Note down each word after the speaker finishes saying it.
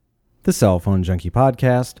The Cell Phone Junkie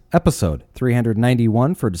Podcast, episode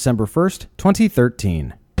 391 for December 1st,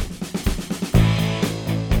 2013.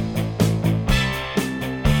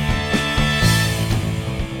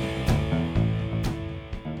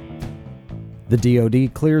 The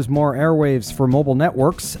DoD clears more airwaves for mobile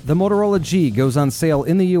networks, the Motorola G goes on sale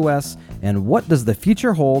in the U.S., and what does the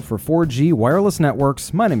future hold for 4G wireless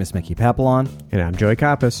networks? My name is Mickey Papillon. And I'm Joey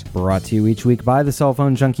Kappas. Brought to you each week by the Cell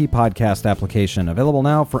Phone Junkie podcast application, available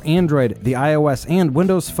now for Android, the iOS, and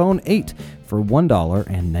Windows Phone 8 for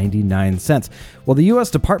 $1.99. Well, the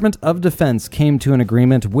U.S. Department of Defense came to an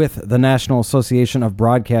agreement with the National Association of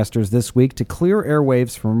Broadcasters this week to clear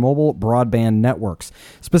airwaves for mobile broadband networks.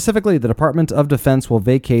 Specifically, the Department of Defense will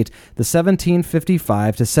vacate the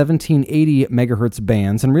 1755 to 1780 megahertz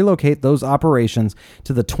bands and relocate those operations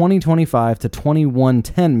to the 2025 to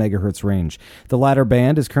 2110 megahertz range. The latter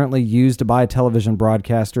band is currently used by television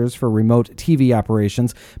broadcasters for remote TV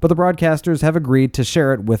operations, but the broadcasters have agreed to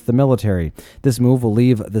share it with the military. This move will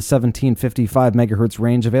leave the 1755 megahertz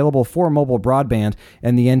range available for mobile broadband,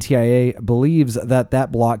 and the NTIA believes that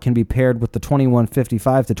that block can be paired with the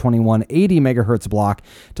 2155 to 2180 megahertz block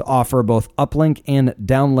to offer both uplink and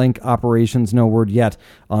downlink operations. No word yet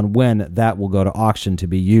on when that will go to auction to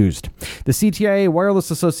be used. The CTIA Wireless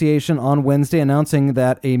Association on Wednesday announcing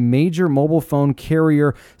that a major mobile phone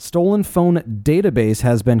carrier stolen phone database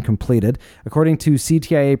has been completed. According to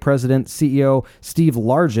CTIA President CEO Steve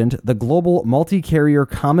Largent, the global multi-carrier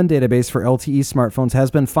common database for LTE smartphones has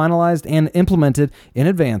been finalized and implemented in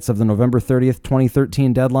advance of the November 30th,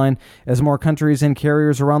 2013 deadline. As more countries and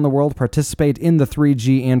carriers around the world participate in the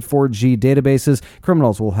 3G and 4G databases,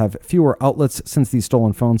 criminals will have fewer outlets since these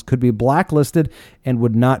stolen phones could be blacklisted and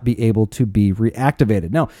would not be able to be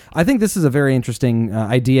reactivated. Now, I think this is a very interesting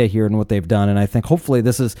idea here in what they've done, and I think hopefully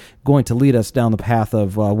this is going to lead us down the path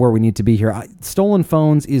of where we need to be here. Stolen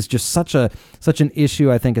phones is just such an issue,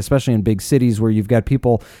 I think, especially in big cities where you've got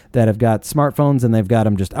people that have got smartphones and they've got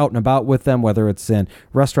them just out and about with them, whether it's in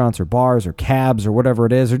restaurants or bars or cabs or whatever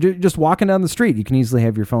it is, or just walking down the street. You can easily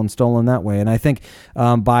have your phone stolen that way. And I think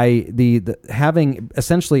by the having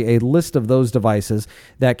essentially a list of those devices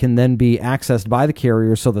that can then be accessed by the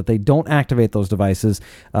carrier so that they don't activate those devices,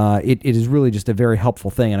 it is really just a very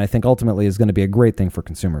helpful thing, and I think ultimately is going to be a great thing for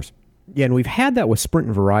consumers. Yeah, and we've had that with Sprint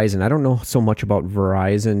and Verizon. I don't know so much about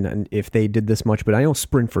Verizon and if they did this much, but I know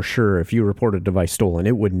Sprint for sure, if you report a device stolen,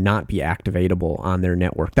 it would not be activatable on their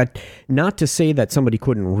network. That, not to say that somebody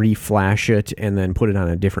couldn't reflash it and then put it on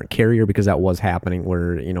a different carrier, because that was happening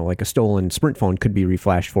where, like a stolen Sprint phone could be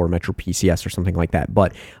reflashed for Metro PCS or something like that.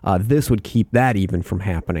 But this would keep that even from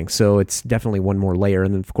happening. So it's definitely one more layer.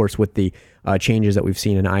 And then, of course, with the changes that we've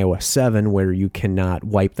seen in iOS 7, where you cannot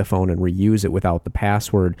wipe the phone and reuse it without the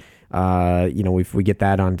password, if we get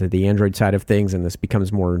that onto the Android side of things and this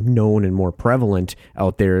becomes more known and more prevalent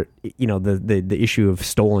out there, the issue of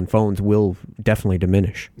stolen phones will definitely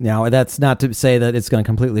diminish. Now, that's not to say that it's going to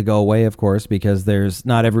completely go away, of course, because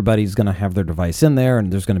not everybody's going to have their device in there,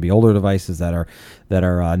 and there's going to be older devices that are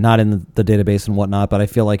not in the database and whatnot. But I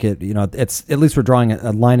feel like it's at least we're drawing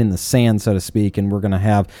a line in the sand, so to speak, and we're going to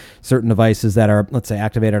have certain devices that are, let's say,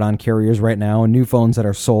 activated on carriers right now, and new phones that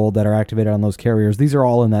are sold that are activated on those carriers. These are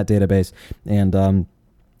all in that database, and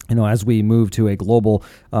as we move to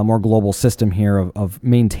a more global system here of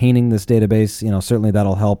maintaining this database, certainly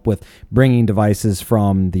that'll help with bringing devices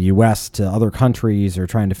from the U.S. to other countries, or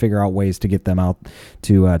trying to figure out ways to get them out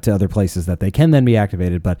to other places that they can then be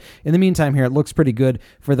activated. But in the meantime here, it looks pretty good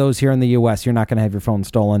for those here in the U.S. You're not going to have your phone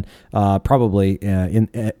stolen, probably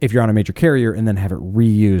if you're on a major carrier, and then have it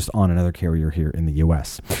reused on another carrier here in the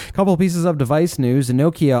U.S. A couple of pieces of device news.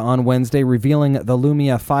 Nokia on Wednesday revealing the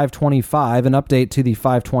Lumia 525, an update to the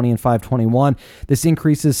 520 and 521. This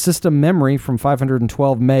increases system memory from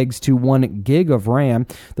 512 megs to 1 gig of RAM.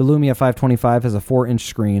 The Lumia 525 has a 4-inch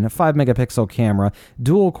screen, a 5-megapixel camera,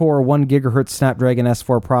 dual-core 1 gigahertz Snapdragon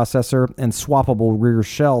S4 processor, and swappable rear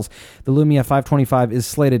shells. The Lumia 525 is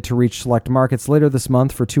slated to reach select markets later this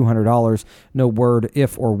month for $200. No word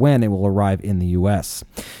if or when it will arrive in the U.S.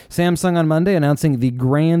 Samsung on Monday announcing the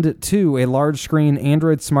Grand 2, a large-screen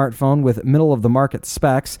Android smartphone with middle-of-the-market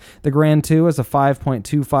specs. The Grand 2 has a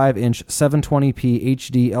 5.25-inch 720p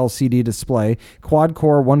HD LCD display,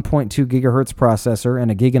 quad-core 1.2 gigahertz processor, and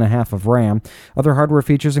 1.5 gigs of RAM. Other hardware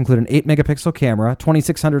features include an 8-megapixel camera,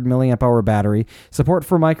 2600 milliamp hour battery, support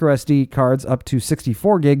for microSD cards up to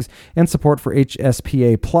 64 gigs, and support for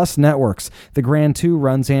HSPA Plus networks. The Grand 2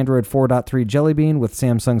 runs Android 4.3 Jelly Bean with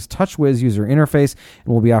Samsung's TouchWiz user interface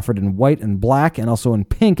and will be offered in white and black and also in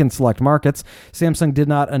pink in select markets. Samsung did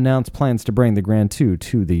not announce plans to bring the Grand 2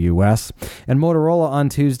 to the U.S. And Motorola on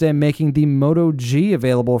Tuesday, making the Moto G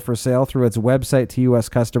available for sale through its website to U.S.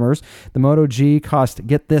 customers. The Moto G cost,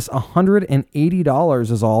 get this,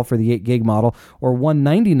 $180 is all for the 8 gig model, or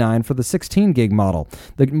 $199 for the 16 gig model.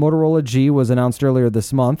 The Motorola G was announced earlier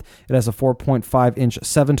this month. It has a 4.5-inch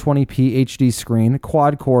 720p HD screen,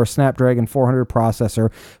 quad-core Snapdragon 400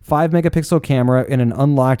 processor, 5-megapixel camera, and an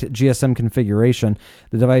unlocked GSM configuration.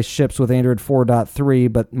 The device ships with Android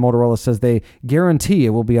 4.3, but Motorola says they guarantee it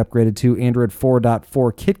will be upgraded to Android 4.4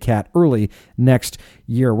 KitKat early next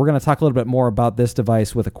year. We're going to talk a little bit more about this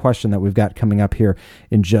device with a question that we've got coming up here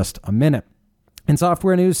in just a minute. In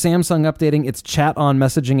software news, Samsung updating its Chat On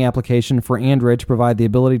messaging application for Android to provide the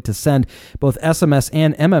ability to send both SMS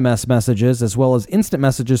and MMS messages, as well as instant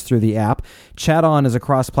messages through the app. Chat On is a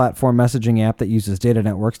cross-platform messaging app that uses data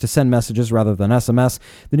networks to send messages rather than SMS.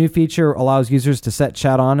 The new feature allows users to set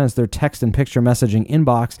Chat On as their text and picture messaging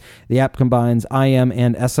inbox. The app combines IM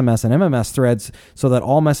and SMS and MMS threads so that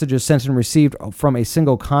all messages sent and received from a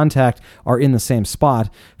single contact are in the same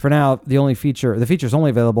spot. For now, the feature is only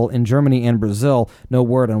available in Germany and Brazil. No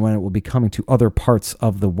word on when it will be coming to other parts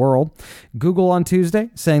of the world. Google on Tuesday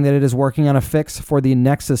saying that it is working on a fix for the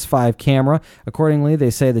Nexus 5 camera. Accordingly, they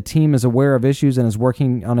say the team is aware of issues and is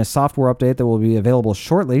working on a software update that will be available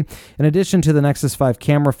shortly. In addition to the Nexus 5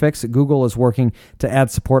 camera fix, Google is working to add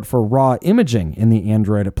support for raw imaging in the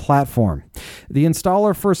Android platform. The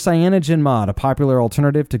installer for CyanogenMod, a popular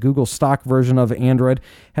alternative to Google's stock version of Android,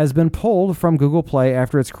 has been pulled from Google Play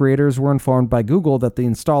after its creators were informed by Google that the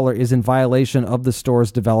installer is in violation of the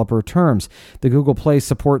store's developer terms. The Google Play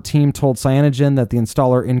support team told Cyanogen that the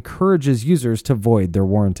installer encourages users to void their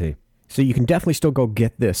warranty. So you can definitely still go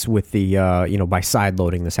get this with the, by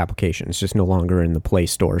sideloading this application. It's just no longer in the Play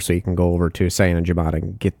Store. So you can go over to CyanogenMod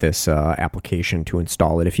and get this application to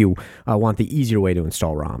install it if you want the easier way to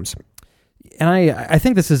install ROMs. And I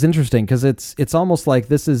think this is interesting because it's almost like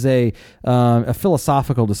this is a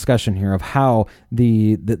philosophical discussion here of how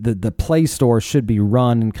the Play Store should be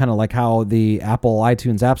run, and kind of like how the Apple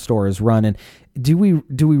iTunes App Store is run. And do we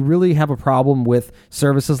really have a problem with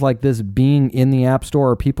services like this being in the App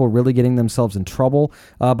Store? Are people really getting themselves in trouble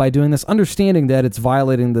by doing this? Understanding that it's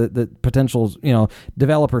violating the potential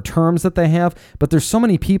developer terms that they have, but there's so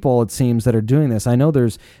many people, it seems, that are doing this. I know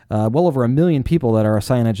there's well over 1 million people that are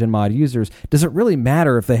CyanogenMod users. Does it really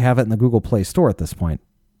matter if they have it in the Google Play Store at this point?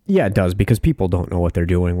 Yeah, it does, because people don't know what they're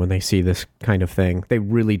doing when they see this kind of thing. They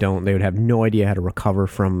really don't. They would have no idea how to recover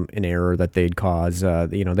from an error that they'd cause.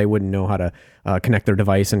 They wouldn't know how to connect their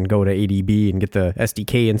device and go to ADB and get the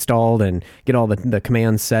SDK installed and get all the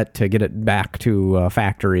commands set to get it back to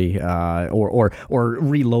factory or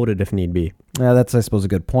reload it if need be. Yeah, that's, I suppose, a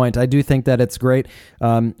good point. I do think that it's great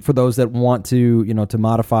for those that want to, to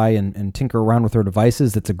modify and tinker around with their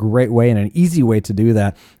devices. It's a great way and an easy way to do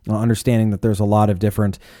that, understanding that there's a lot of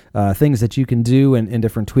different things that you can do and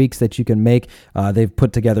different tweaks that you can make. They've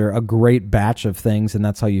put together a great batch of things, and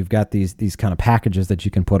that's how you've got these kind of packages that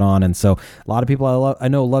you can put on. And so a lot of people I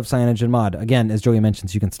know love CyanogenMod. Again, as Joey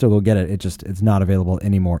mentions, you can still go get it. It's not available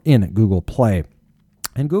anymore in Google Play.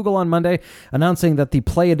 And Google on Monday announcing that the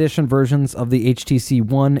Play Edition versions of the HTC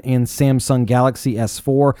One and Samsung Galaxy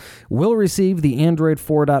S4 will receive the Android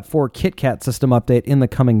 4.4 KitKat system update in the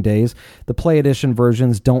coming days. The Play Edition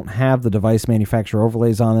versions don't have the device manufacturer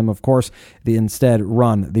overlays on them, of course. They instead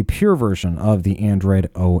run the pure version of the Android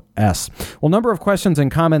OS. Well, number of questions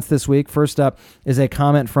and comments this week. First up is a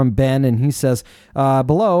comment from Ben, and he says,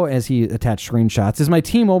 below, as he attached screenshots, is my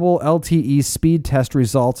T-Mobile LTE speed test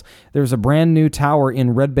results. There's a brand new tower in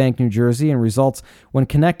Red Bank, New Jersey, and results when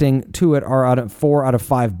connecting to it are 4 out of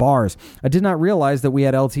 5 bars. I did not realize that we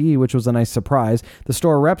had LTE, which was a nice surprise. The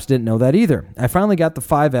store reps didn't know that either. I finally got the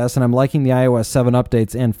 5S, and I'm liking the iOS 7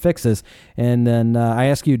 updates and fixes. And then I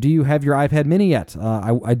ask you, do you have your iPad mini yet?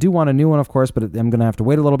 I do want a new one, of course, but I'm going to have to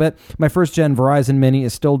wait a little bit. My first gen Verizon mini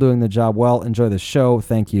is still doing the job well. Enjoy the show.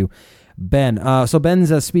 Thank you, Ben. So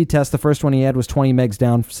Ben's speed test, the first one he had was 20 megs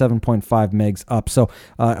down, 7.5 megs up. So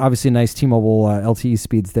obviously nice T-Mobile LTE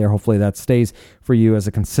speeds there. Hopefully that stays for you as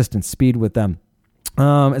a consistent speed with them.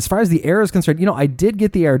 As far as the Air is concerned, I did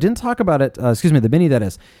get the Air. Didn't talk about it. The mini, that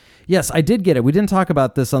is. Yes, I did get it. We didn't talk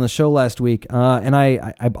about this on the show last week, and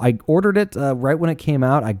I ordered it right when it came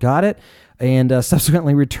out. I got it. and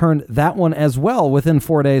subsequently returned that one as well within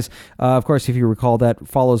 4 days. Of course, if you recall, that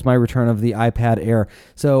follows my return of the iPad Air.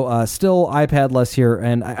 So still iPad-less here,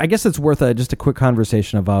 and I guess it's worth just a quick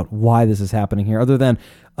conversation about why this is happening here, other than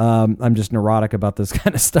I'm just neurotic about this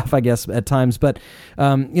kind of stuff, I guess, at times. But, the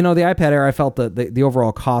iPad Air, I felt that the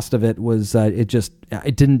overall cost of it was, I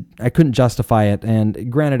couldn't justify it.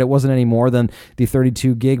 And granted, it wasn't any more than the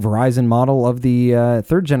 32 gig Verizon model of the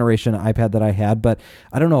third generation iPad that I had. But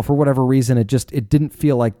I don't know, for whatever reason, it didn't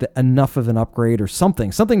feel like enough of an upgrade or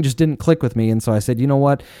something. Something just didn't click with me. And so I said, you know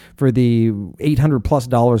what, for the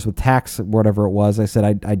 $800+ with tax, whatever it was, I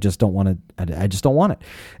said, I just don't want it. I just don't want it.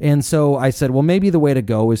 And so I said, well, maybe the way to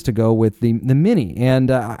go is to go with the Mini. And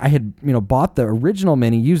I had bought the original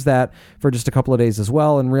Mini, used that for just a couple of days as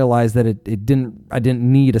well, and realized that I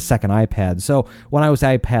didn't need a second iPad. So when I was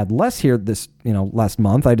iPad-less here this last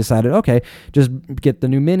month, I decided, okay, just get the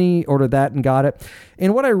new Mini, ordered that and got it.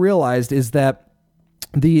 And what I realized is that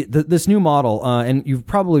this new model, and you've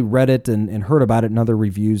probably read it and heard about it in other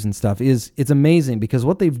reviews and stuff, it's amazing, because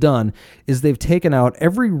what they've done is they've taken out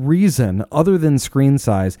every reason other than screen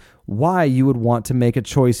size why you would want to make a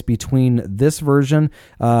choice between this version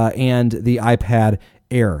and the iPad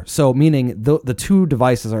Air. So meaning the two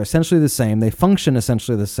devices are essentially the same, they function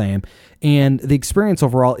essentially the same, and the experience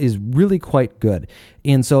overall is really quite good.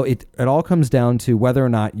 And so it all comes down to whether or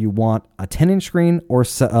not you want a 10-inch screen or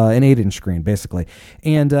an 8-inch screen, basically.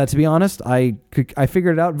 And to be honest, I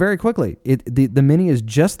figured it out very quickly. The Mini is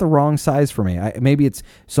just the wrong size for me. Maybe it's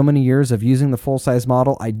so many years of using the full-size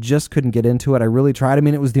model, I just couldn't get into it. I really tried. I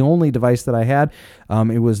mean, it was the only device that I had.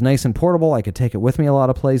 It was nice and portable. I could take it with me a lot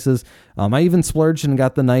of places. I even splurged and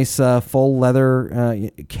got the nice full leather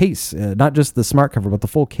case, not just the smart cover, but the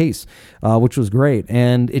full case, which was great.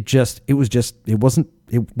 And it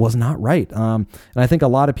was not right. And I think a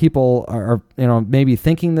lot of people are maybe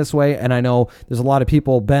thinking this way. And I know there's a lot of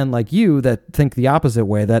people, Ben, like you, that think the opposite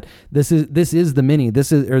way, that this is the Mini,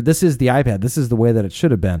 this is the iPad, this is the way that it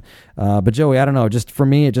should have been. But Joey, I don't know, just for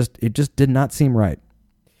me, it just did not seem right.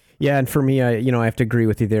 Yeah, and for me, I have to agree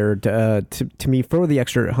with you there. To me, for the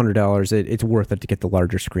extra $100, it's worth it to get the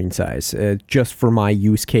larger screen size, just for my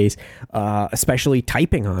use case, especially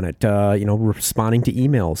typing on it. Responding to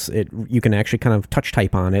emails, you can actually kind of touch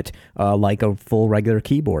type on it like a full regular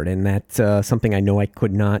keyboard, and that's something I know I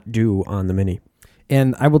could not do on the Mini.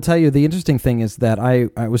 And I will tell you, the interesting thing is that I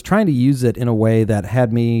was trying to use it in a way that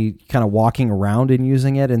had me kind of walking around and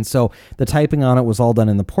using it. And so the typing on it was all done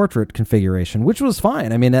in the portrait configuration, which was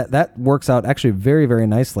fine. I mean, that works out actually very, very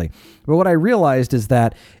nicely. But what I realized is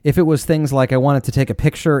that if it was things like I wanted to take a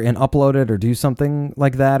picture and upload it or do something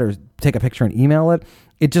like that, or take a picture and email it,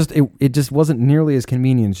 it just wasn't nearly as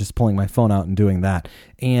convenient as just pulling my phone out and doing that.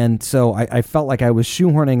 And so I felt like I was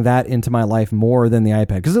shoehorning that into my life more than the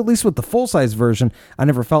iPad. Because at least with the full-size version, I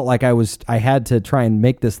never felt like I had to try and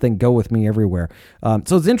make this thing go with me everywhere.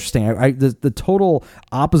 So it's interesting. The total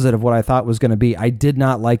opposite of what I thought was going to be. I did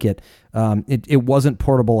not like it. It wasn't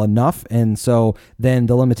portable enough, and so then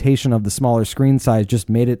the limitation of the smaller screen size just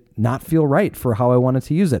made it not feel right for how I wanted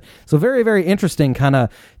to use it. So very, very interesting kind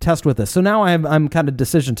of test with this. So now I'm kind of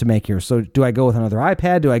decision to make here. So do I go with another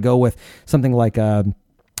iPad? Do I go with something like a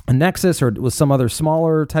Nexus, or with some other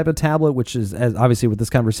smaller type of tablet, which is, as obviously with this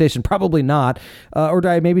conversation, probably not? Or do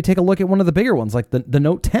I maybe take a look at one of the bigger ones, like the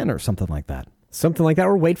Note 10 or something like that? Something like that,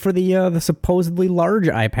 or wait for the supposedly large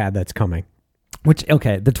iPad that's coming. Which,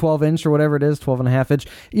 okay, the 12-inch or whatever it is, 12.5-inch.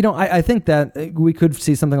 I think that we could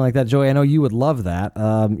see something like that, Joey. I know you would love that,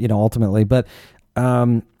 ultimately. But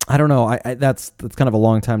I don't know. That's kind of a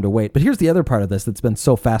long time to wait. But here's the other part of this that's been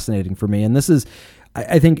so fascinating for me. And this is,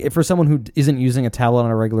 I think, for someone who isn't using a tablet on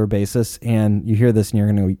a regular basis, and you hear this and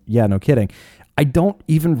you're going to go, yeah, no kidding. I don't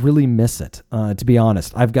even really miss it, to be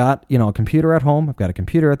honest. I've got, a computer at home. I've got a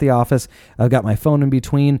computer at the office. I've got my phone in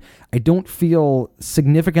between. I don't feel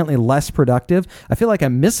significantly less productive. I feel like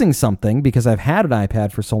I'm missing something because I've had an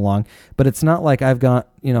iPad for so long, but it's not like I've got,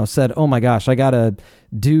 said, oh my gosh, I got to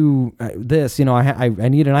do this. I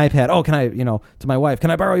need an iPad. Oh, can I, to my wife,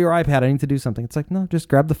 can I borrow your iPad? I need to do something. It's like, no, just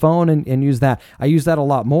grab the phone and use that. I use that a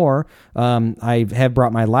lot more. I have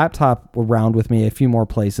brought my laptop around with me a few more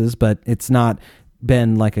places, but it's not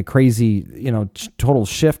been like a crazy, total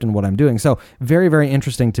shift in what I'm doing. So very, very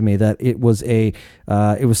interesting to me that it was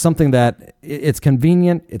something that it's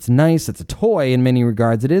convenient, it's nice, it's a toy in many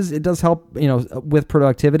regards. It does help, with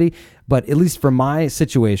productivity, but at least for my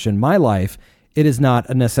situation, my life, it is not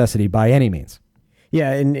a necessity by any means.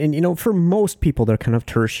 Yeah, and for most people, they're kind of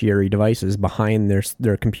tertiary devices behind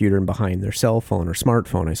their computer and behind their cell phone or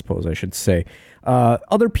smartphone, I suppose I should say.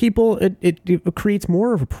 Other people, it creates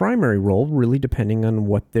more of a primary role, really depending on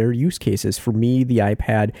what their use case is. For me, the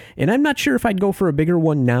iPad, and I'm not sure if I'd go for a bigger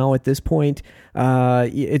one now at this point.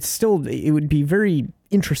 It would be very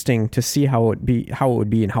interesting to see how it would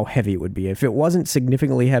be and how heavy it would be. If it wasn't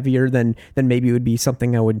significantly heavier, then maybe it would be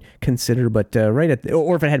something I would consider. But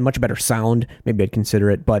or if it had much better sound, maybe I'd consider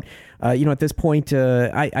it. But at this point,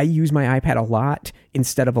 I use my iPad a lot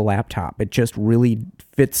instead of a laptop. It just really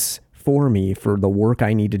fits for me for the work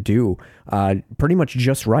I need to do pretty much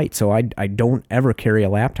just right. So I don't ever carry a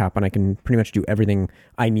laptop, and I can pretty much do everything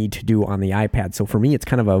I need to do on the iPad. So for me, it's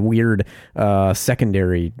kind of a weird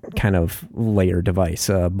secondary kind of layer device,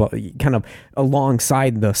 but kind of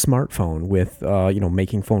alongside the smartphone with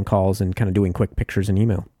making phone calls and kind of doing quick pictures and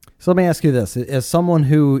email. So let me ask you this. As someone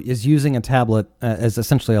who is using a tablet as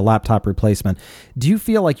essentially a laptop replacement, do you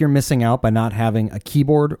feel like you're missing out by not having a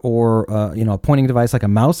keyboard or a pointing device like a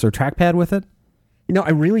mouse or trackpad with it?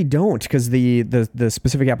 I really don't, because the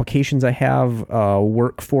specific applications I have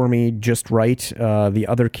work for me just right. The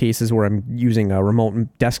other cases where I'm using a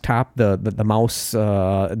remote desktop, the mouse,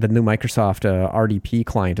 the new Microsoft RDP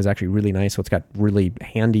client is actually really nice. So it's got really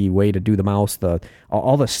handy way to do the mouse. The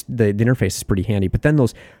interface is pretty handy. But then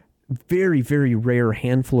those very, very rare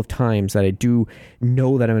handful of times that I do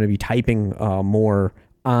know that I'm going to be typing more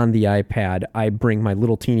on the iPad, I bring my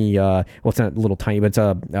little teeny, it's not little tiny, but it's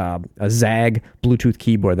a Zag Bluetooth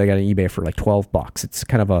keyboard that I got on eBay for like $12. It's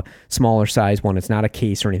kind of a smaller size one. It's not a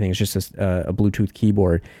case or anything. It's just a Bluetooth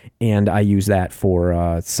keyboard. And I use that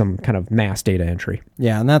for some kind of mass data entry.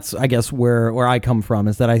 Yeah, and that's, I guess, where I come from,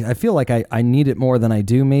 is that I feel like I need it more than I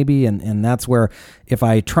do, maybe. And that's where if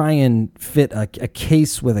I try and fit a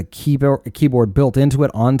case with a keyboard built into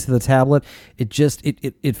it onto the tablet,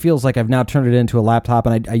 it feels like I've now turned it into a laptop,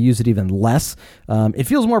 and I use it even less. It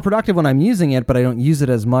feels more productive when I'm using it, but I don't use it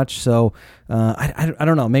as much. So I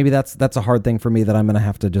don't know. Maybe that's a hard thing for me that I'm going to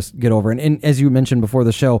have to just get over. And as you mentioned before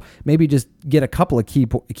the show, maybe just get a couple of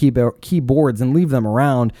keyboards and leave them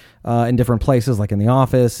around in different places, like in the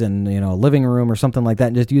office and a living room or something like that,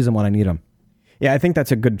 and just use them when I need them. Yeah, I think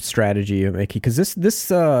that's a good strategy, Mickey, because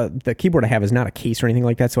the keyboard I have is not a case or anything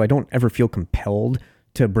like that, so I don't ever feel compelled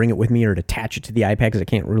to bring it with me or to attach it to the iPad, because I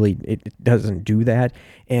can't really, it doesn't do that.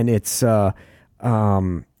 And it's one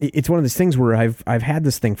of those things where I've had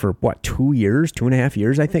this thing for 2.5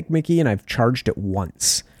 years, I think, Mickey, and I've charged it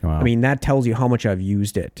once. Wow. I mean, that tells you how much I've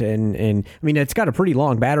used it. And I mean, it's got a pretty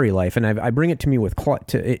long battery life, and I bring it to me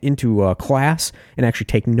into class and actually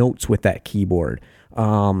take notes with that keyboard.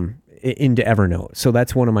 Into Evernote. So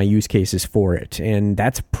that's one of my use cases for it. And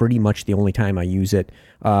that's pretty much the only time I use it,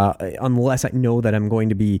 unless I know that I'm going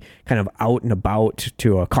to be kind of out and about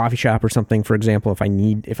to a coffee shop or something. For example, if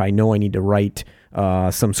I know I need to write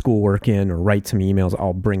some schoolwork in or write some emails,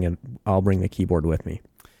 I'll bring the keyboard with me.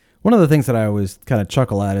 One of the things that I always kind of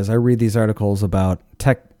chuckle at is I read these articles about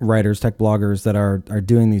tech writers, tech bloggers that are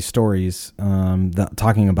doing these stories,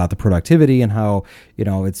 talking about the productivity and how,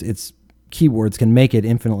 it's keyboards can make it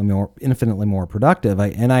infinitely more productive.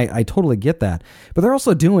 I totally get that. But they're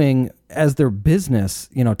also doing, as their business,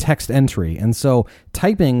 text entry. And so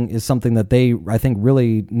typing is something that they, I think,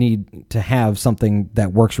 really need to have something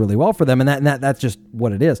that works really well for them. And that's just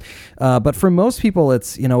what it is. But for most people, I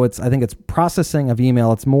think it's processing of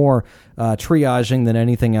email. It's more triaging than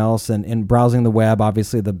anything else. And browsing the web,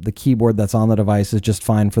 obviously the keyboard that's on the device is just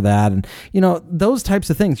fine for that. And, those types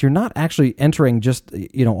of things, you're not actually entering just,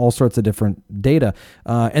 all sorts of different data.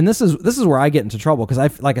 And this is where I get into trouble,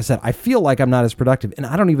 because like I said, I feel like I'm not as productive, and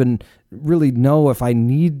I don't even really know if I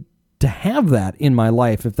need to have that in my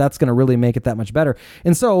life, if that's going to really make it that much better.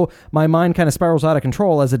 And so my mind kind of spirals out of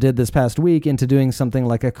control, as it did this past week, into doing something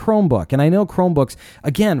like a Chromebook. And I know Chromebooks,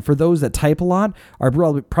 again, for those that type a lot, are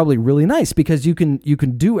probably really nice, because you can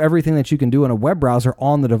do everything that you can do in a web browser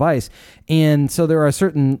on the device. And so there are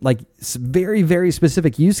certain, like, very, very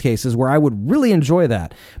specific use cases where I would really enjoy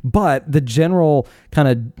that. But the general kind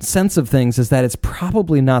of sense of things is that it's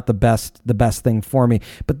probably not the best thing for me.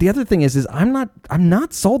 But the other thing is I'm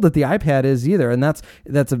not sold that the iPad is either, and that's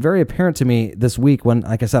very apparent to me this week when,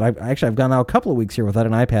 like I said, I've gone out a couple of weeks here without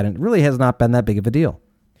an iPad, and it really has not been that big of a deal.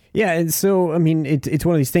 Yeah, and so, I mean, it's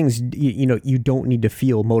one of these things, you don't need to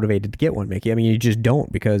feel motivated to get one, Mickey. I mean, you just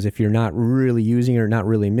don't, because if you're not really using it or not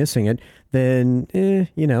really missing it, then,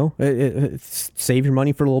 save your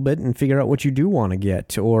money for a little bit and figure out what you do want to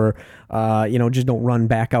get, or, just don't run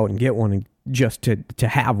back out and get one just to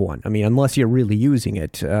have one. I mean, unless you're really using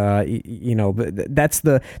it, that's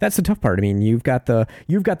the tough part. I mean, you've got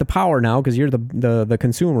the power now because you're the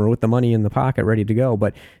consumer with the money in the pocket ready to go,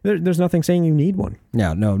 but there's nothing saying you need one.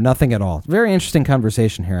 Yeah, no, nothing at all. Very interesting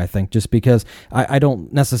conversation here, I think, just because I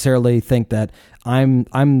don't necessarily think that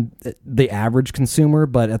I'm the average consumer,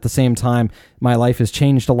 but at the same time, my life has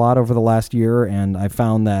changed a lot over the last year, and I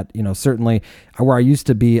found that, certainly where I used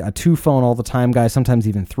to be a 2-phone all the time guy, sometimes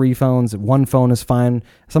even 3 phones, 1 phone is fine.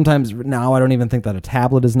 Sometimes now I don't even think that a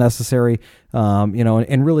tablet is necessary,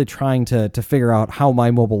 and really trying to figure out how my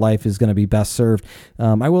mobile life is going to be best served.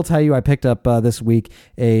 I will tell you, I picked up this week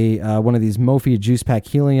one of these Mophie juice pack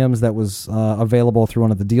heliums that was available through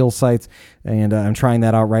one of the deal sites, and I'm trying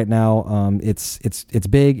that out right now. It's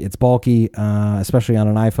big, it's bulky, especially on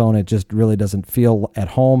an iPhone. It just really doesn't feel at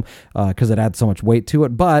home because it adds so much weight to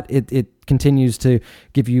it, but it continues to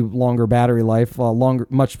give you longer battery life,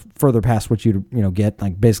 much further past what you get,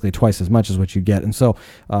 like basically twice as much as what you get. And so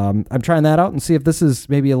I'm trying that out and see if this is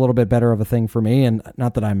maybe a little bit better of a thing for me. And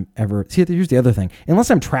not that I'm ever, here's the other thing. Unless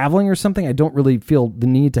I'm traveling or something, I don't really feel the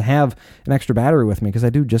need to have an extra battery with me because I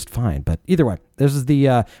do just fine. But either way, this is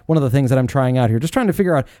the one of the things that I'm trying out here, just trying to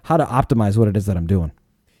figure out how to optimize what it is that I'm doing.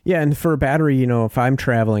 Yeah, and for a battery, if I'm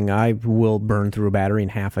traveling, I will burn through a battery in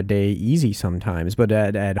half a day easy sometimes. But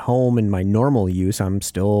at home in my normal use, I'm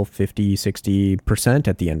still 50, 60%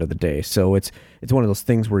 at the end of the day. So it's one of those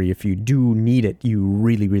things where if you do need it, you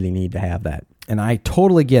really, really need to have that. And I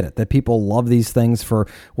totally get it, that people love these things for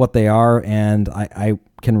what they are, and I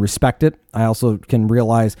can respect it. I also can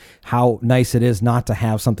realize how nice it is not to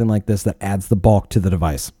have something like this that adds the bulk to the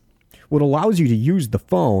device. What allows you to use the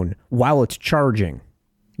phone while it's charging.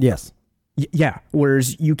 Yes. Yeah,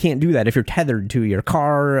 whereas you can't do that if you're tethered to your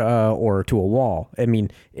car or to a wall. I mean,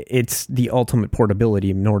 it's the ultimate portability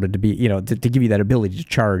in order to be, to give you that ability to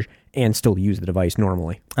charge and still use the device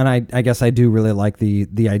normally. And I guess I do really like the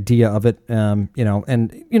idea of it,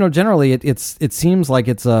 generally it seems like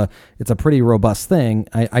it's a pretty robust thing.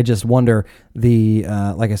 I just wonder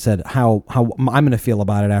like I said, how I'm going to feel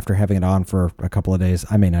about it after having it on for a couple of days.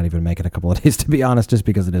 I may not even make it a couple of days, to be honest, just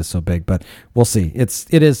because it is so big, but we'll see. It's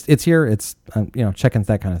here. It's, checking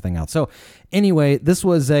that kind of thing out. So anyway, this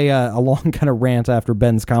was a long kind of rant after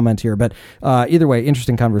Ben's comment here, but either way,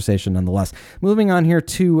 interesting conversation nonetheless. Moving on here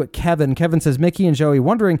to Kevin. Kevin says, Mickey and Joey,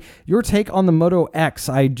 wondering your take on the Moto X.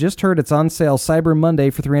 I just heard it's on sale Cyber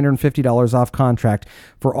Monday for $350 off contract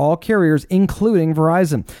for all carriers, including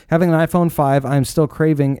Verizon. Having an iPhone 5, I'm still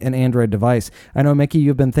craving an Android device. I know, Mickey,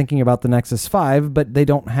 you've been thinking about the Nexus 5, but they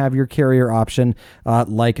don't have your carrier option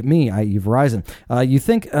like me, i.e. Verizon.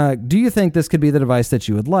 Do you think this could be the device that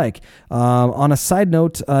you would like? On a side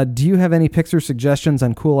note, do you have any picks or suggestions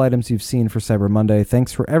on cool items you've seen for Cyber Monday?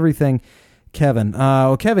 Thanks for everything, Kevin.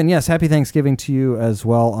 Kevin, yes, happy Thanksgiving to you as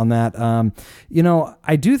well on that.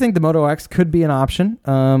 I do think the Moto X could be an option.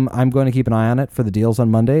 I'm going to keep an eye on it for the deals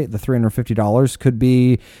on Monday. The $350 could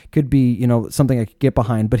be something I could get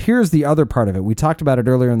behind. But here's the other part of it. We talked about it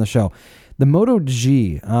earlier in the show. The Moto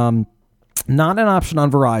G, not an option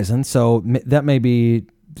on Verizon, so that may be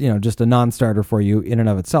just a non-starter for you in and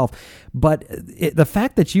of itself. But the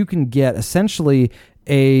fact that you can get essentially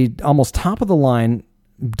a almost top-of-the-line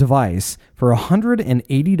device for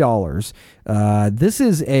 $180, this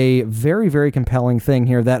is a very, very compelling thing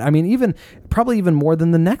here that, probably even more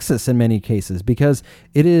than the Nexus in many cases, because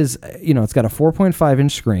it is, it's got a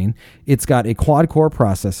 4.5-inch screen. It's got a quad-core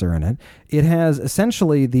processor in it. It has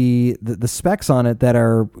essentially the specs on it that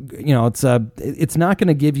are, it's not going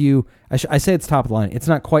to give you, I say it's top of the line. It's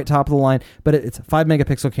not quite top of the line, but it's a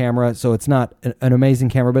 5-megapixel camera, so it's not an amazing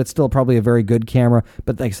camera, but it's still probably a very good camera.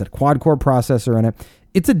 But like I said, quad-core processor in it.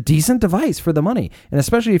 It's a decent device for the money. And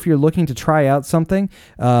especially if you're looking to try out something,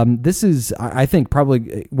 this is, I think,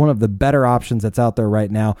 probably one of the better options that's out there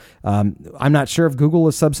right now. I'm not sure if Google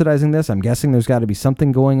is subsidizing this. I'm guessing there's got to be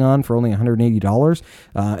something going on for only $180.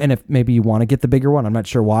 And if maybe you want to get the bigger one, I'm not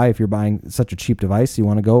sure why. If you're buying such a cheap device, you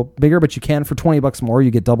want to go bigger, but you can for $20 more.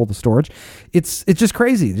 You get double the storage. It's just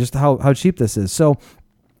crazy just how cheap this is. So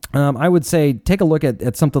I would say take a look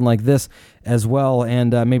at something like this as well,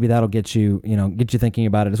 and maybe that'll get you thinking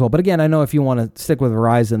about it as well. But again, I know if you want to stick with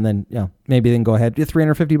Verizon, then maybe then go ahead.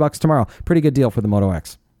 $350 tomorrow. Pretty good deal for the Moto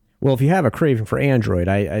X. Well, if you have a craving for Android,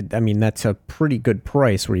 I mean that's a pretty good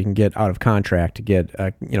price where you can get out of contract to get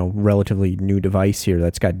a relatively new device here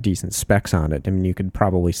that's got decent specs on it. I mean, you could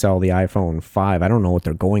probably sell the iPhone 5. I don't know what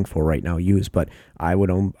they're going for right now used, but I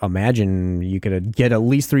would imagine you could get at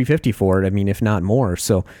least $350 for it. I mean, if not more.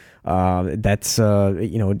 So that's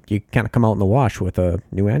you kind of come out in the wash with a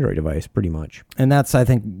new Android device, pretty much. And that's, I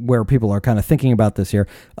think, where people are kind of thinking about this here.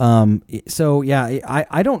 So yeah,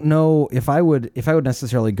 I don't know if I would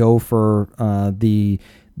necessarily go for the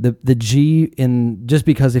G, in just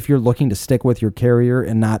because if you're looking to stick with your carrier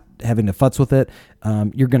and not having to futz with it,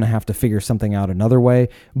 you're going to have to figure something out another way.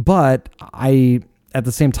 But at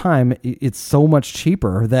the same time, it's so much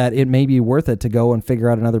cheaper that it may be worth it to go and figure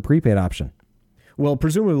out another prepaid option. Well,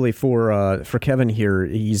 presumably for Kevin here,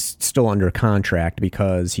 he's still under contract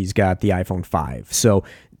because he's got the iPhone 5. So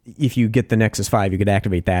if you get the Nexus 5, you could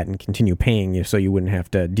activate that and continue paying, so you wouldn't have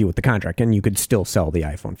to deal with the contract, and you could still sell the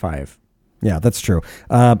iPhone 5. Yeah, that's true.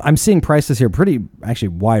 I'm seeing prices here pretty actually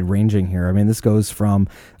wide ranging here. I mean, this goes from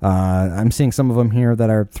I'm seeing some of them here that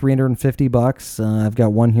are $350. I've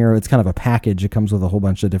got one here. It's kind of a package. It comes with a whole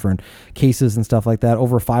bunch of different cases and stuff like that.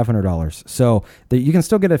 Over $500. So you can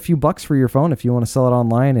still get a few bucks for your phone if you want to sell it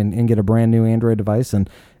online and get a brand new Android device and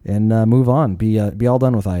move on, be all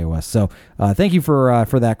done with iOS. So thank you for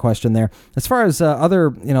that question there. As far as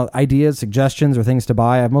other ideas, suggestions, or things to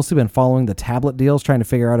buy, I've mostly been following the tablet deals, trying to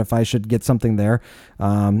figure out if I should get something there.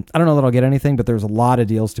 I don't know that I'll get anything, but there's a lot of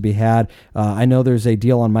deals to be had. I know there's a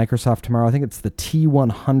deal on Microsoft tomorrow. I think it's the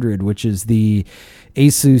T100, which is the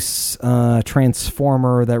Asus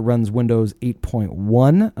transformer that runs Windows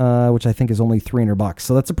 8.1, which I think is only $300.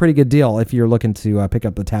 So that's a pretty good deal if you're looking to pick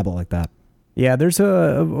up the tablet like that. Yeah, there's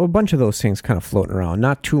a bunch of those things kind of floating around.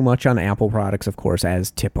 Not too much on Apple products, of course,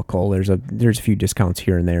 as typical. There's a few discounts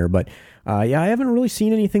here and there, but I haven't really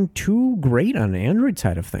seen anything too great on the Android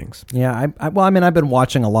side of things. Yeah, I've been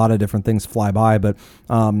watching a lot of different things fly by, but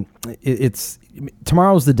it's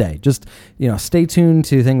tomorrow's the day. Just stay tuned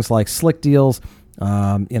to things like Slick Deals.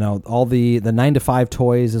 All the 9 to 5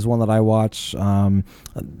 toys is one that I watch.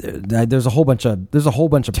 There's a whole bunch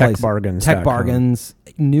of Tech Bargains,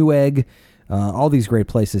 Newegg. All these great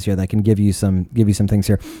places here that can give you some things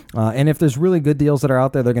here. And if there's really good deals that are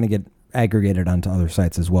out there, they're going to get aggregated onto other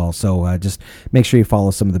sites as well. So just make sure you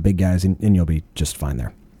follow some of the big guys and you'll be just fine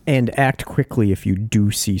there. And act quickly if you do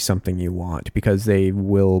see something you want, because they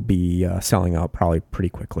will be selling out probably pretty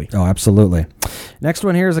quickly. Oh, absolutely. Next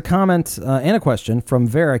one here is a comment and a question from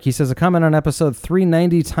Varric. He says, a comment on episode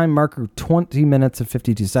 390, time marker 20 minutes and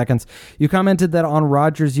 52 seconds. You commented that on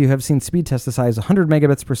Rogers you have seen speed test as high as 100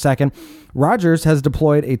 megabits per second. Rogers has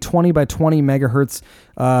deployed a 20 by 20 megahertz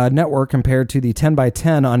network compared to the 10 by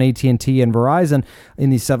 10 on AT&T and Verizon in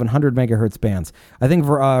the 700 megahertz bands. I think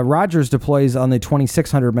Rogers deploys on the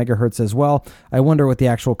 2600 megahertz as well. I wonder what the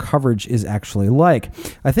actual coverage is actually like.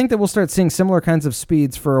 I think that we'll start seeing similar kinds of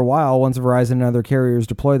speeds for a while once Verizon and other carriers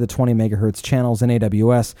deploy the 20 megahertz channels in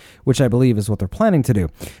AWS, which I believe is what they're planning to do.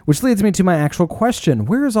 Which leads me to my actual question.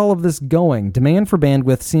 Where is all of this going? Demand for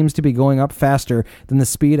bandwidth seems to be going up faster than the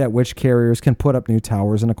speed at which carriers can put up new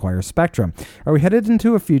towers and acquire spectrum. Are we headed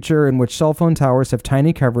into a future in which cell phone towers have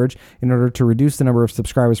tiny coverage in order to reduce the number of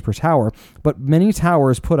subscribers per tower, but many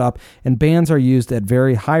towers put up and bands are used at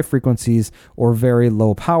very high frequencies or very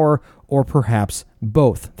low power, or perhaps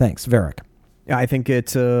both? Thanks, Varric. I think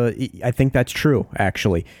I think that's true.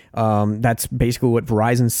 Actually, that's basically what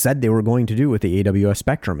Verizon said they were going to do with the AWS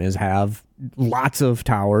spectrum: is have lots of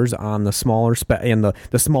towers on the smaller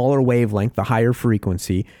the smaller wavelength, the higher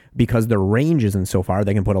frequency, because their range isn't so far.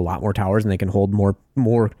 They can put a lot more towers and they can hold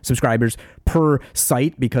more subscribers per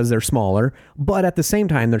site because they're smaller. But at the same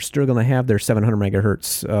time, they're still going to have their 700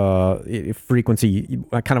 megahertz frequency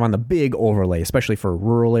kind of on the big overlay, especially for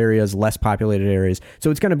rural areas, less populated areas.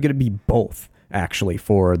 So it's going to be both, actually,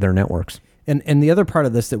 for their networks. And the other part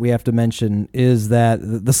of this that we have to mention is that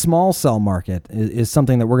the small cell market is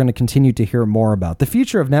something that we're going to continue to hear more about. The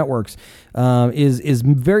future of networks is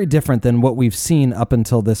very different than what we've seen up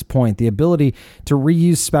until this point. The ability to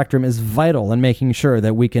reuse spectrum is vital in making sure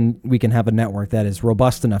that we can have a network that is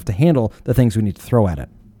robust enough to handle the things we need to throw at it.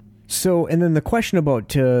 So, and then the question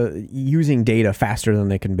about using data faster than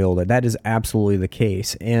they can build it, that is absolutely the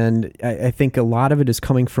case. And I think a lot of it is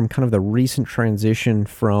coming from kind of the recent transition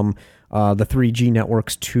from the 3G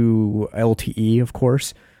networks to LTE, of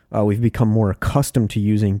course. We've become more accustomed to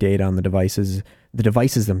using data on the devices. The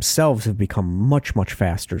devices themselves have become much, much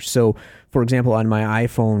faster. So, for example, on my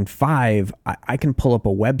iPhone 5, I can pull up a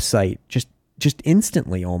website just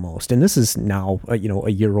instantly almost. And this is now a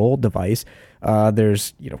year-old device.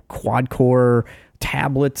 There's quad-core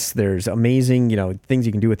tablets. There's amazing, things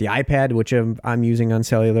you can do with the iPad, which I'm using on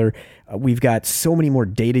cellular. We've got so many more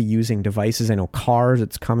data using devices. I know cars,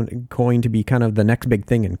 it's going to be kind of the next big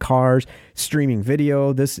thing in cars, streaming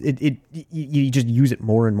video. You just use it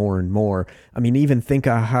more and more and more. I mean, even think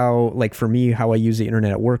of how, like for me, how I use the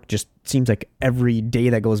internet at work just seems like every day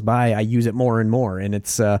that goes by, I use it more and more. And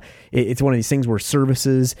it's one of these things where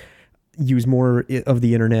services use more of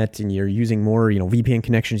the internet, and you're using more, VPN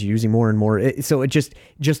connections, you're using more and more. So it just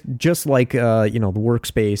like, the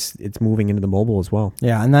workspace, it's moving into the mobile as well.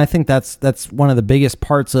 Yeah. And I think that's one of the biggest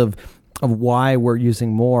parts of why we're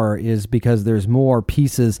using more, is because there's more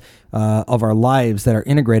pieces of our lives that are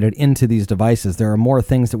integrated into these devices. There are more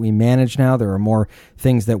things that we manage now. There are more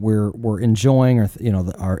things that we're enjoying, or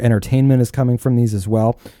our entertainment is coming from these as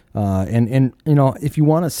well. And if you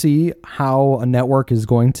want to see how a network is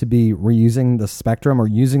going to be reusing the spectrum, or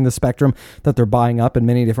using the spectrum that they're buying up in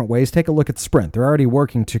many different ways, take a look at Sprint. They're already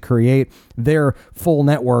working to create their full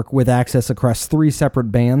network with access across 3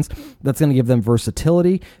 separate bands. That's going to give them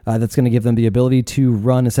versatility. That's going to give them the ability to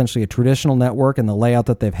run essentially a traditional network and the layout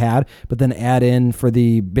that they've had, but then add in for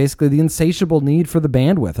basically the insatiable need for the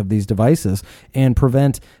bandwidth of these devices, and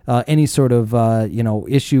prevent any sort of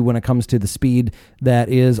issue when it comes to the speed that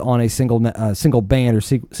is on a single band or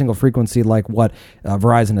single frequency, like what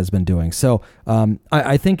Verizon has been doing. So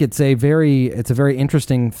I think it's a very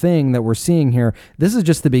interesting thing that we're seeing here. This is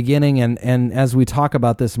just the beginning, and as we talk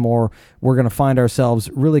about this more, we're going to find ourselves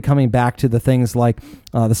really coming back to the things like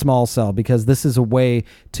the small cell, because this is a way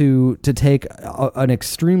to take an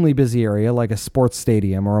extremely busy area like a sports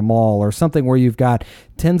stadium or a mall or something where you've got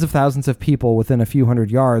tens of thousands of people within a few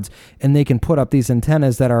hundred yards, and they can put up these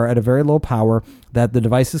antennas that are at a very low power that the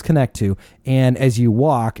devices connect to. And as you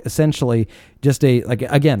walk, essentially just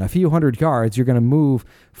a few hundred yards, you're going to move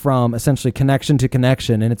from essentially connection to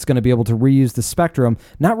connection, and it's going to be able to reuse the spectrum,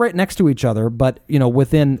 not right next to each other, but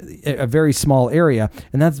within a very small area.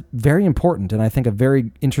 And that's very important, and I think a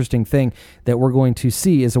very interesting thing that we're going to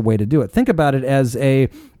see is a way to do it. Think about it as a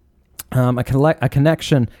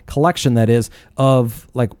collection that is of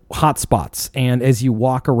like hotspots, and as you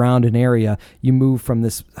walk around an area, you move from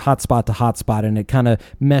this hotspot to hotspot, and it kind of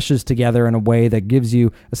meshes together in a way that gives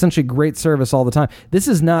you essentially great service all the time. This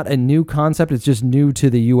is not a new concept; it's just new to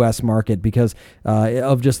the U.S. market because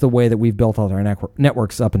of just the way that we've built all our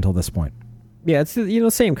networks up until this point. Yeah, it's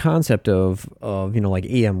same concept of like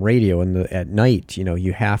AM radio, and at night,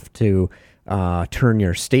 you have to turn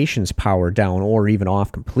your station's power down or even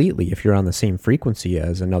off completely if you're on the same frequency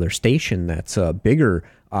as another station that's bigger,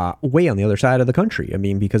 way on the other side of the country. I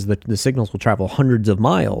mean, because the signals will travel hundreds of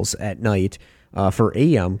miles at night for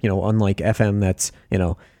AM, unlike FM that's,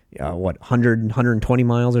 120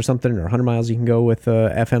 miles or something, or 100 miles you can go with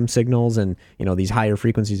FM signals. And, these higher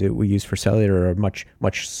frequencies that we use for cellular are much,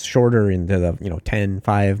 much shorter into the, 10,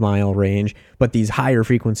 5 mile range. But these higher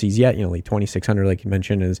frequencies like 2600, like you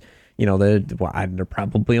mentioned, is, they're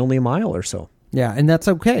probably only a mile or so. Yeah, and that's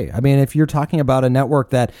okay. I mean, if you're talking about a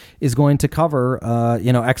network that is going to cover,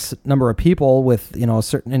 X number of people with, a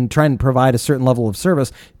certain, and trying to provide a certain level of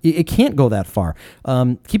service, it can't go that far.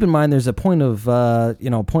 Keep in mind, there's a point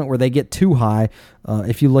where they get too high.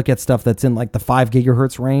 If you look at stuff that's in like the 5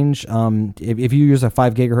 gigahertz range, if you use a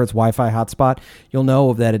 5 gigahertz Wi-Fi hotspot, you'll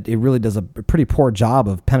know that it really does a pretty poor job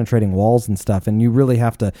of penetrating walls and stuff, and you really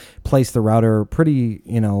have to place the router pretty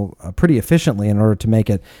efficiently in order to make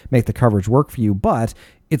the coverage work for you. But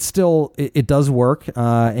it's still, it does work,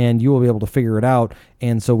 and you will be able to figure it out.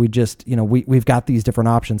 And so we just, we've got these different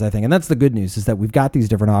options, I think. And that's the good news, is that we've got these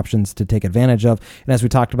different options to take advantage of. And as we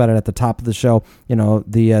talked about it at the top of the show,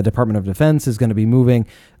 the Department of Defense is going to be moving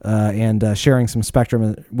and sharing some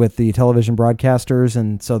spectrum with the television broadcasters.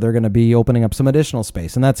 And so they're going to be opening up some additional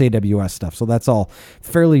space, and that's AWS stuff. So that's all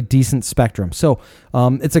fairly decent spectrum. So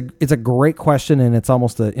it's a great question, and it's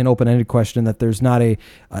almost an open-ended question that there's not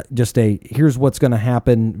here's what's going to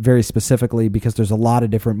happen very specifically, because there's a lot of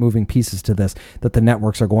different moving pieces to this that the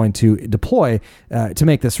networks are going to deploy to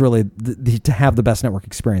make this really to have the best network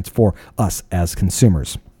experience for us as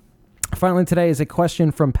consumers. Finally, today is a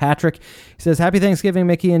question from Patrick. He says, Happy Thanksgiving,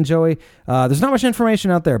 Mickey and Joey. There's not much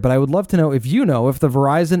information out there, but I would love to know if the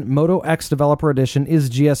Verizon Moto X Developer Edition is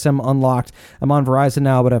GSM unlocked. I'm on Verizon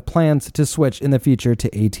now, but have plans to switch in the future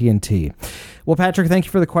to AT&T. Well, Patrick, thank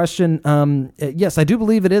you for the question. Yes, I do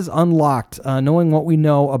believe it is unlocked. Knowing what we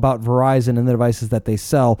know about Verizon and the devices that they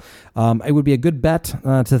sell, it would be a good bet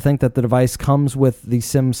to think that the device comes with the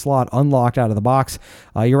SIM slot unlocked out of the box.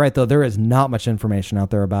 You're right, though. There is not much information out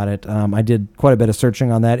there about it. I did quite a bit of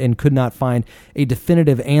searching on that and could not find a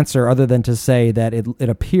definitive answer other than to say that it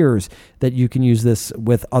appears that you can use this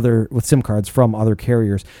with SIM cards from other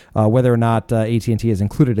carriers. Whether or not AT&T is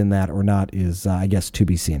included in that or not is, I guess, to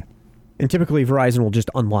be seen. And typically, Verizon will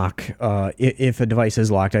just unlock if a device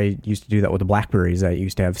is locked. I used to do that with the BlackBerries. I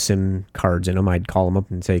used to have SIM cards in them. I'd call them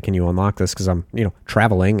up and say, "Can you unlock this?" Because I'm,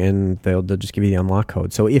 traveling, and they'll just give you the unlock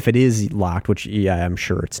code. So if it is locked, which I'm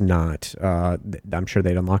sure it's not, I'm sure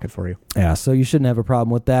they'd unlock it for you. Yeah, so you shouldn't have a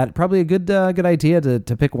problem with that. Probably a good idea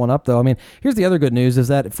to pick one up, though. I mean, here's the other good news: is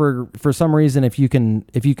that for some reason, if you can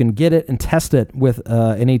get it and test it with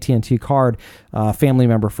an AT&T card, family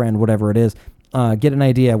member, friend, whatever it is. Get an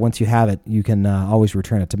idea. Once you have it, you can always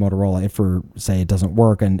return it to Motorola if, say, it doesn't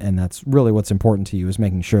work, and that's really what's important to you, is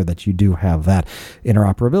making sure that you do have that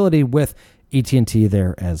interoperability with AT&T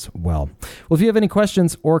there as well. Well, if you have any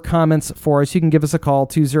questions or comments for us, you can give us a call,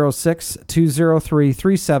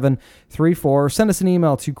 206-203-3734. Send us an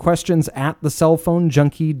email to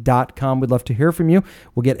questions@thecellphonejunkie.com. We'd love to hear from you.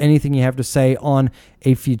 We'll get anything you have to say on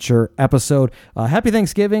a future episode. Happy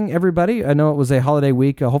Thanksgiving, everybody. I know it was a holiday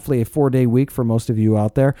week, hopefully a 4-day week for most of you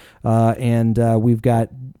out there. And we've got,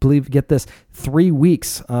 get this, 3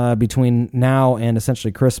 weeks between now and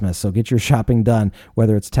essentially Christmas. So get your shopping done,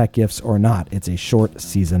 whether it's tech gifts or not. It's a short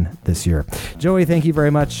season this year. Joey, thank you very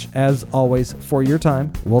much, as always, for your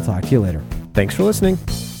time. We'll talk to you later. Thanks for listening.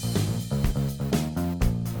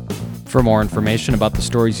 For more information about the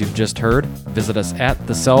stories you've just heard, visit us at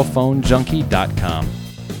thecellphonejunkie.com.